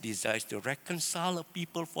is to reconcile a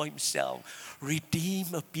people for himself, redeem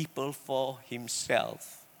a people for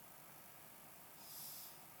himself.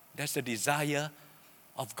 That's the desire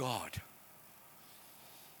of God.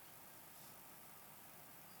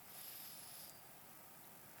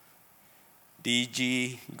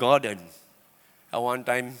 D.G. Gordon, at one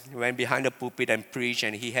time, went behind the pulpit and preached,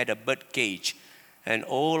 and he had a bird cage, an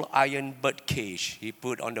old iron bird cage he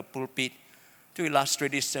put on the pulpit to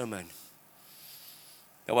illustrate his sermon.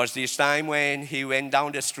 There was this time when he went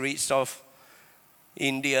down the streets of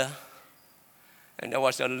India, and there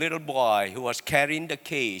was a little boy who was carrying the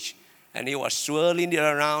cage, and he was swirling it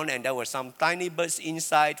around, and there were some tiny birds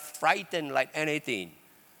inside, frightened like anything.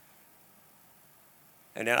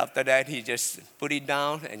 And then after that, he just put it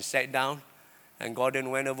down and sat down, and Gordon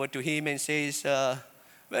went over to him and says,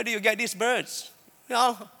 where do you get these birds?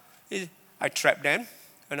 I trapped them,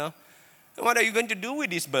 What are you going to do with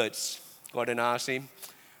these birds? Gordon asked him.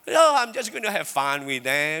 I'm just going to have fun with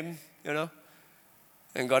them,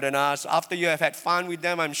 And Gordon asked, after you have had fun with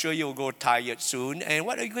them, I'm sure you'll go tired soon. And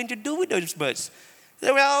what are you going to do with those birds? He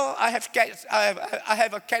said, well, I have cats. I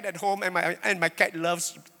have a cat at home, and my cat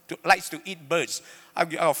likes to eat birds.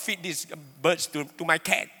 I'll feed these birds to my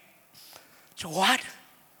cat. So what?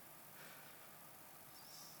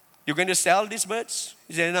 You're going to sell these birds?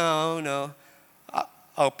 He said, no.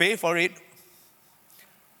 I'll pay for it.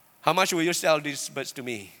 How much will you sell these birds to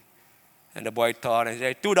me? And the boy thought and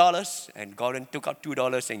said, $2. And Gordon took out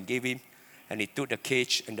 $2 and gave him. And he took the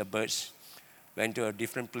cage and the birds, went to a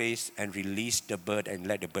different place and released the bird and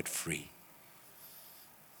let the bird free.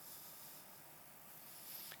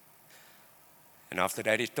 And after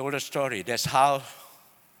that, he told a story. That's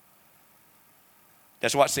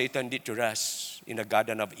what Satan did to us in the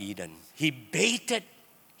Garden of Eden. He baited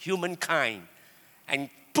humankind and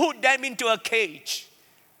put them into a cage.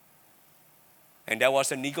 And there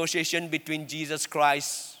was a negotiation between Jesus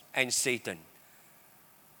Christ and Satan.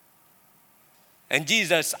 And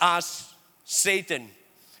Jesus asked Satan,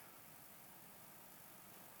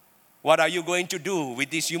 what are you going to do with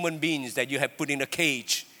these human beings that you have put in a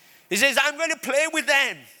cage? He says, I'm going to play with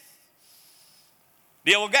them.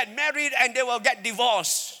 They will get married and they will get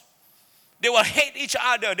divorced. They will hate each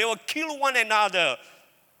other. They will kill one another.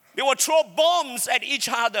 They will throw bombs at each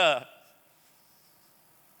other.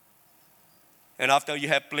 And after you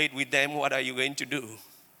have played with them, what are you going to do?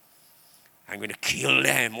 I'm going to kill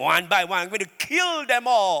them one by one. I'm going to kill them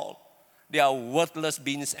all. They are worthless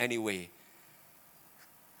beings anyway.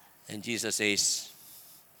 And Jesus says,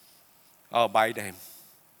 I'll buy them.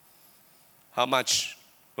 How much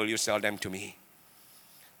will you sell them to me?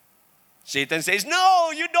 Satan says,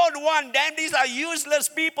 no, you don't want them. These are useless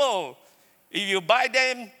people. If you buy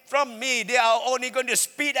them from me, they are only going to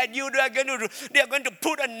spit at you. They are going to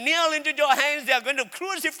put a nail into your hands. They are going to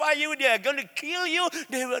crucify you. They are going to kill you.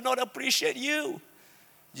 They will not appreciate you.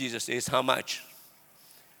 Jesus says, how much?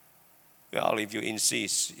 Well, if you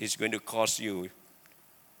insist, it's going to cost you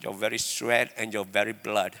your very sweat and your very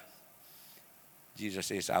blood. Jesus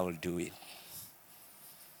says, I will do it.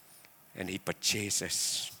 And he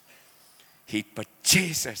purchases.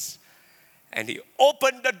 And he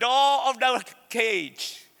opened the door of the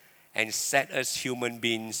cage and set us human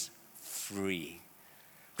beings free.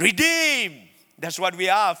 Redeemed. That's what we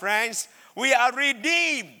are, friends. We are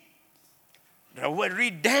redeemed. The word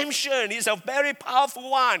redemption is a very powerful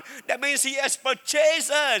one. That means he has purchased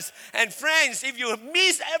us. And friends, if you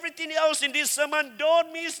miss everything else in this sermon,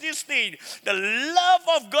 don't miss this thing. The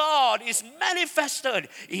love of God is manifested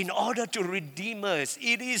in order to redeem us.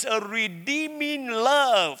 It is a redeeming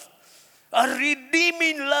love. A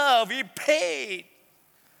redeeming love. He paid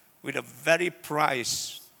with the very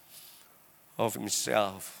price of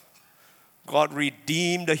himself. God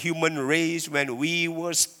redeemed the human race when we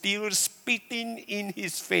were still spitting in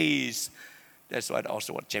his face. That's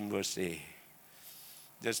what Chambers say.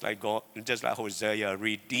 Just like Hosea,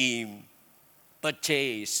 redeemed,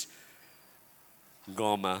 purchased,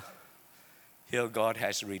 Gomer. Here God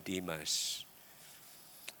has redeemed us.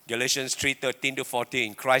 Galatians 3:13 to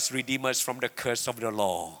 14. Christ redeemed us from the curse of the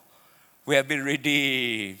law. We have been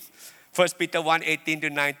redeemed. 1 Peter 1:18 to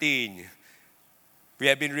 19. We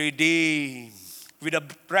have been redeemed with the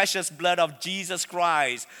precious blood of Jesus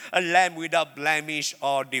Christ, a lamb without blemish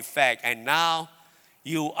or defect. And now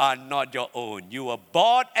you are not your own. You were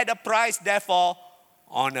bought at a price, therefore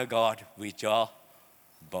honor God with your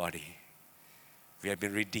body. We have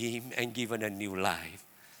been redeemed and given a new life.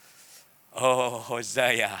 Oh,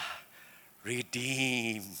 Hosea,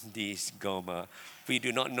 redeem this Gomer. We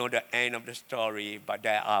do not know the end of the story, but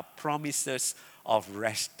there are promises of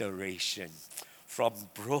restoration. From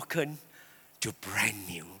broken to brand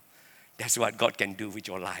new. That's what God can do with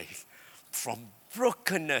your life. From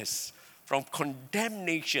brokenness, from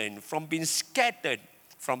condemnation, from being scattered,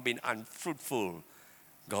 from being unfruitful,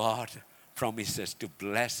 God promises to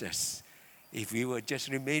bless us if we will just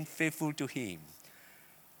remain faithful to Him.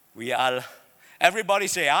 We are, everybody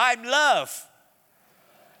say, I'm loved,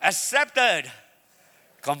 accepted,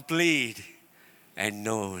 complete, and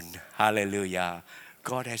known. Hallelujah.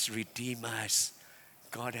 God has redeemed us.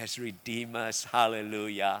 God has redeemed us.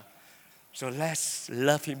 Hallelujah. So let's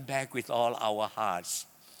love Him back with all our hearts.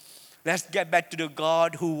 Let's get back to the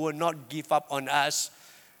God who will not give up on us,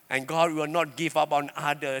 and God will not give up on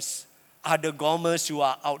others, other Gomers who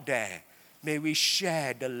are out there. May we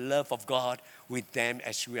share the love of God with them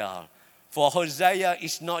as well. For Hosea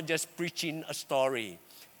is not just preaching a story.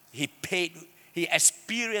 He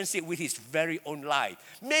experienced it with his very own life.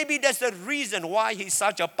 Maybe that's the reason why he's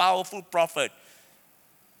such a powerful prophet.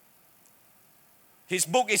 His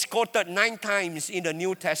book is quoted 9 times in the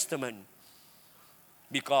New Testament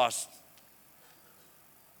because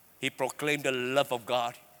he proclaimed the love of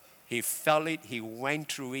God. He felt it. He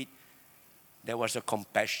went through it. There was a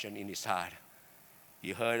compassion in his heart.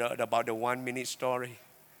 You heard about the 1-minute story?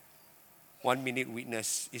 1-minute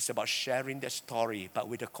witness is about sharing the story, but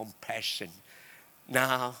with a compassion.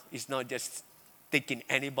 Now, it's not just taking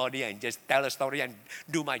anybody and just tell a story and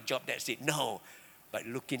do my job, that's it. No. But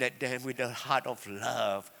looking at them with a heart of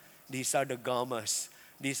love. These are the Gomers.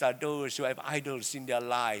 These are those who have idols in their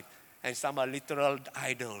life. And some are literal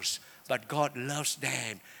idols. But God loves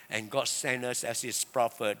them. And God sent us as His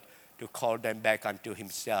prophet to call them back unto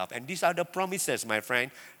Himself. And these are the promises, my friend.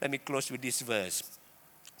 Let me close with this verse.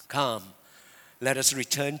 Come, let us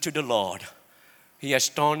return to the Lord. He has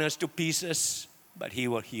torn us to pieces, but He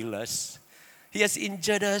will heal us. He has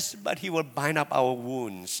injured us, but He will bind up our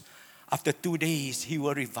wounds. After 2 days, He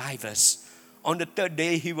will revive us. On the 3rd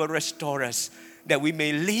day, He will restore us, that we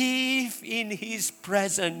may live in His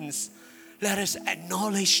presence. Let us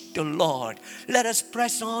acknowledge the Lord. Let us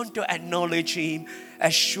press on to acknowledge Him.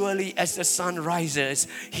 As surely as the sun rises,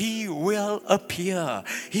 He will appear.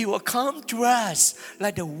 He will come to us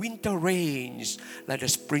like the winter rains, like the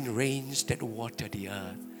spring rains that water the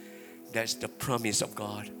earth. That's the promise of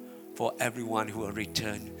God for everyone who will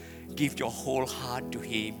return. Give your whole heart to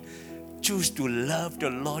Him. Choose to love the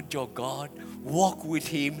Lord your God. Walk with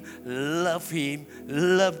Him, love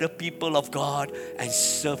the people of God, and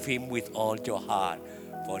serve Him with all your heart.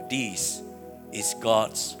 For this is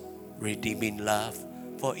God's redeeming love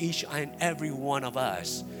for each and every one of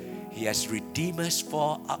us. He has redeemed us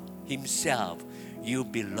for Himself. You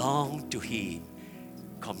belong to Him.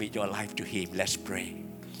 Commit your life to Him. Let's pray.